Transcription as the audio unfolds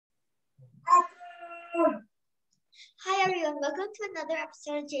everyone, welcome to another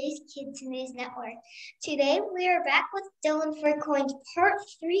episode of Jay's Kids News Network. Today we are back with Dylan for Coins Part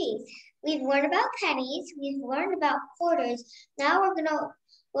 3. We've learned about pennies, we've learned about quarters. Now we're going to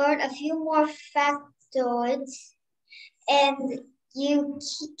learn a few more factoids, and you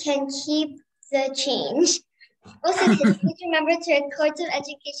can keep the change. Also, kids, please remember to record some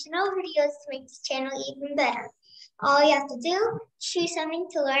educational videos to make this channel even better. All you have to do, choose something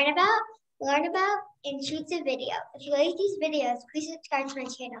to learn about, and shoot the video. If you like these videos, please subscribe to my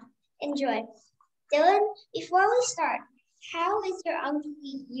channel. Enjoy. Dylan, before we start, how is your Uncle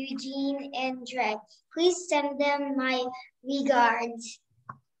Eugene and Dre? Please send them my regards.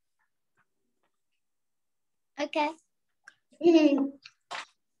 Okay.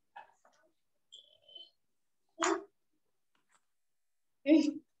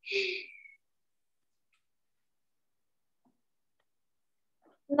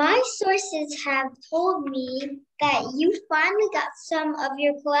 My sources have told me that you finally got some of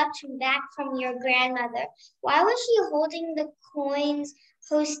your collection back from your grandmother. Why was she holding the coins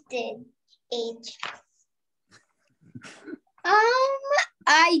postage?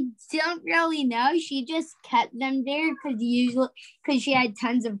 I don't really know. She just kept them there because she had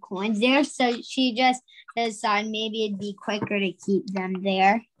tons of coins there. So she just decided maybe it'd be quicker to keep them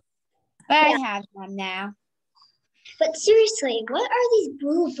there. But yeah. I have them now. But seriously, what are these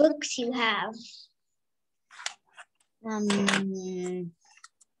blue books you have? What did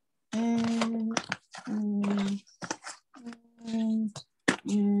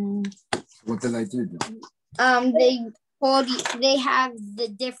I do? They have the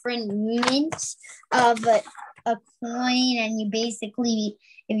different mints of a coin, and you basically,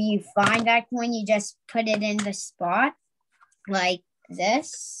 if you find that coin, you just put it in the spot like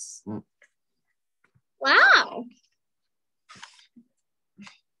this. Wow.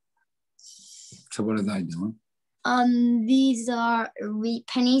 So what are they doing? These are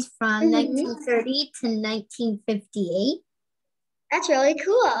pennies from 1930 to 1958. That's really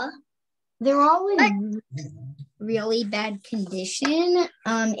cool. They're all in really bad condition,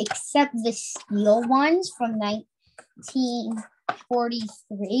 except the steel ones from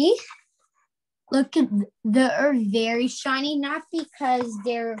 1943. Look at they're very shiny, not because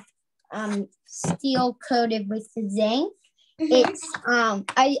they're steel coated with the zinc. It's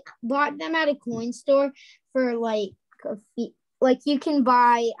I bought them at a coin store for like you can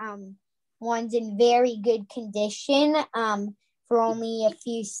buy ones in very good condition for only a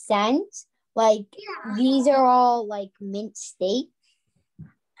few cents. These are all like mint state.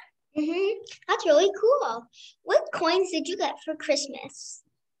 That's really cool. What coins did you get for Christmas?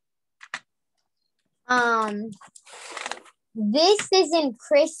 This isn't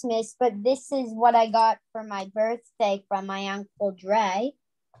Christmas, but this is what I got for my birthday from my Uncle Dre.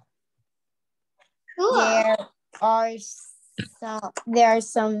 Cool. There are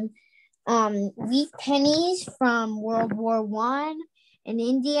some wheat pennies from World War I, an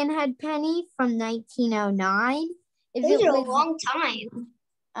Indian head penny from 1909. Those are a long time.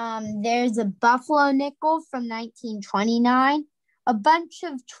 There's a buffalo nickel from 1929, a bunch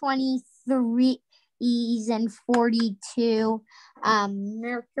of 23s and 42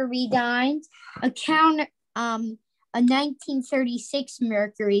 mercury dimes, a 1936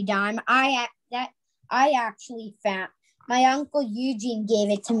 mercury dime. I actually found. My Uncle Eugene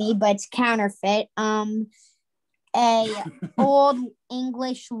gave it to me, but it's counterfeit. A old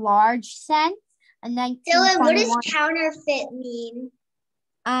English large cent, a 1921. Dylan, what does counterfeit mean?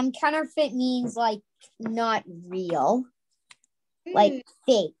 Counterfeit means like not real, like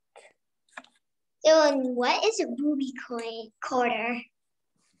fake. Dylan, what is a booby quarter?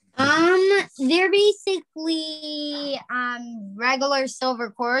 They're basically regular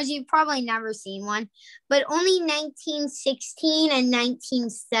silver quarters. You've probably never seen one, but only 1916 and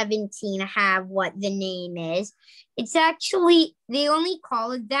 1917 have what the name is. It's actually, they only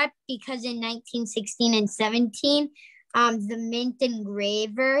call it that because in 1916 and 17, the mint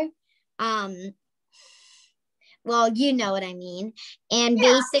engraver, well, you know what I mean. And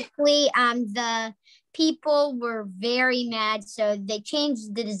basically, the people were very mad, so they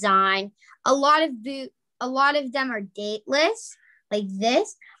changed the design. A lot of them are dateless, like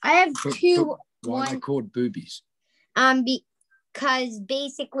this. I have two. Why are they called boobies? Because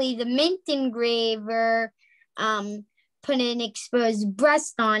basically the mint engraver put an exposed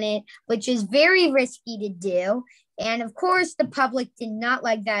breast on it, which is very risky to do. And of course, the public did not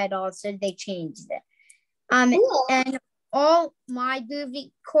like that at all, so they changed it. Cool. And all my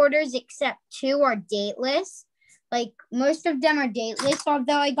booby quarters except two are dateless. Like most of them are dateless,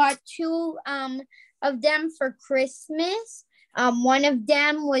 although I got two of them for Christmas One of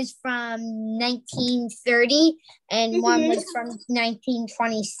them was from 1930 and one was from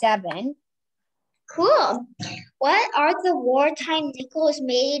 1927. Cool. What are the wartime nickels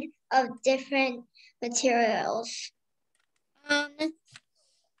made of different materials?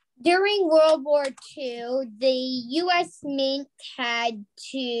 During World War II, the U.S. Mint had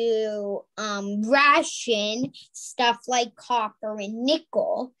to ration stuff like copper and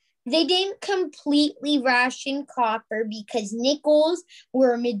nickel. They didn't completely ration copper because nickels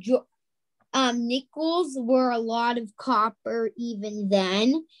were a lot of copper even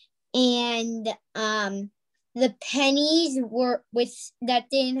then, and the pennies that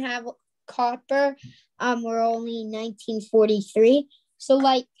didn't have copper were only 1943. So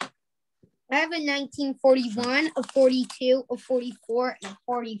like I have a 1941, a 42, a 44, and a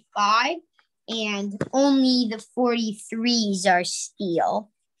 45, and only the 43s are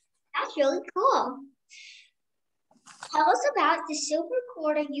steel. That's really cool. Tell us about the silver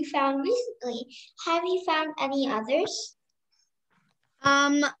quarter you found recently. Have you found any others?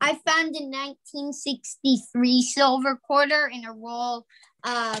 I found a 1963 silver quarter in a roll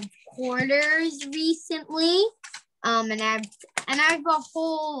of quarters recently. And I have a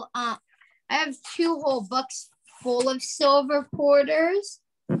whole I have 2 whole books full of silver quarters.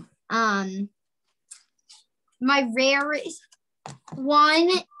 My rarest one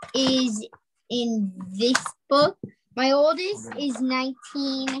is in this book. My oldest is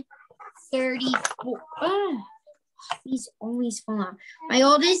 1934. These always fall out. My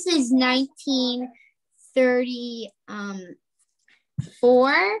oldest is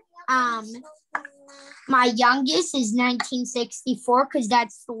 1934. My youngest is 1964 because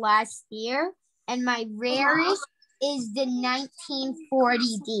that's the last year. And my rarest is the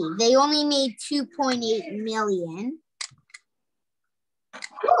 1940D. They only made 2.8 million.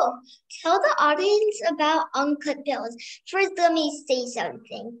 Cool. Tell the audience about uncut bills. First, let me say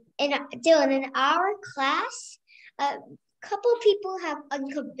something. Dylan, in our class, a couple people have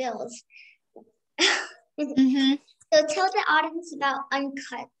uncut bills. So tell the audience about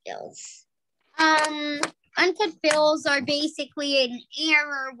uncut bills. Uncut bills are basically an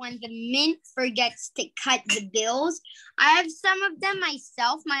error when the mint forgets to cut the bills. I have some of them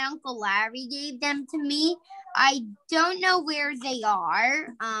myself. My Uncle Larry gave them to me. I don't know where they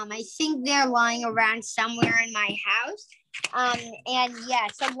are. I think they're lying around somewhere in my house. And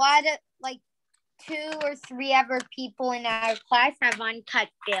yes, a lot of 2 or 3 other people in our class have uncut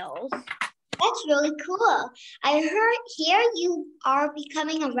bills. That's really cool. I heard here you are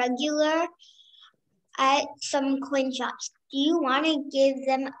becoming a regular at some coin shops. Do you want to give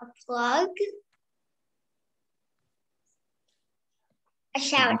them a plug? A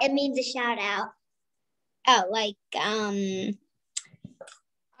shout. It means a shout out. Oh,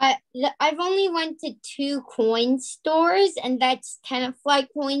 I've only went to 2 coin stores, and that's Tenafly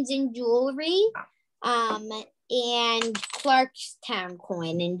Coins and Jewelry, and Clarkstown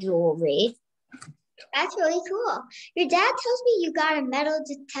Coin and Jewelry. That's really cool. Your dad tells me you got a metal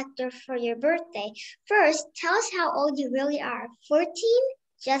detector for your birthday. First, tell us how old you really are. 14?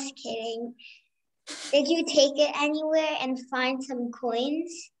 Just kidding. Did you take it anywhere and find some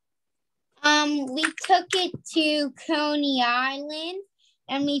coins? We took it to Coney Island,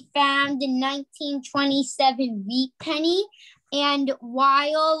 and we found a 1927 wheat penny. And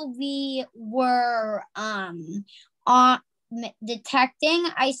while we were detecting,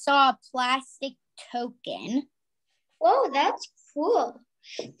 I saw a plastic token. Whoa, that's cool.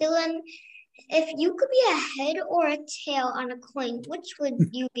 Dylan, if you could be a head or a tail on a coin, which would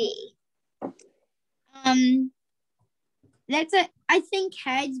you be? I think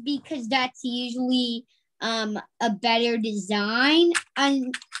heads, because that's usually a better design.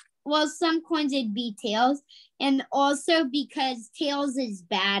 And well, some coins would be tails, and also because tails is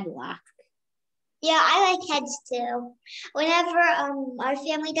bad luck. Yeah, I like heads too. Whenever our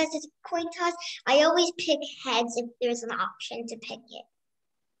family does a coin toss, I always pick heads if there's an option to pick it.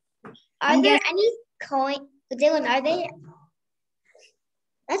 Are there any coin, Dylan?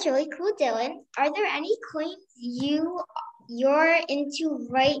 That's really cool, Dylan. Are there any coins you're into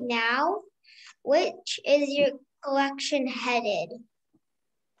right now? Which is your collection headed?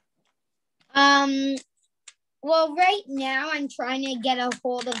 Well, right now I'm trying to get a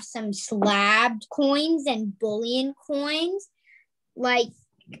hold of some slabbed coins and bullion coins, like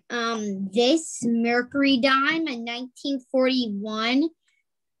this Mercury dime, a 1941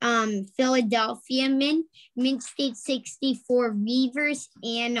 Philadelphia mint state 64 reverse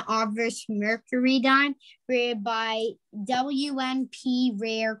and obverse Mercury dime, rated by WNP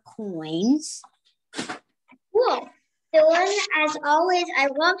Rare Coins. Cool. Dylan, as always, I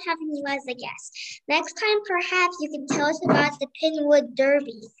love having you as a guest. Next time, perhaps you can tell us about the Pinwood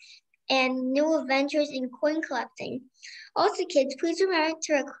Derby and new adventures in coin collecting. Also, kids, please remember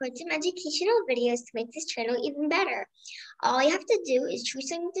to record some educational videos to make this channel even better. All you have to do is choose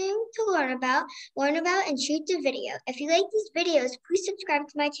something to learn about, and shoot the video. If you like these videos, please subscribe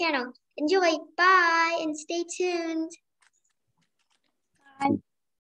to my channel. Enjoy, bye, and stay tuned. Bye.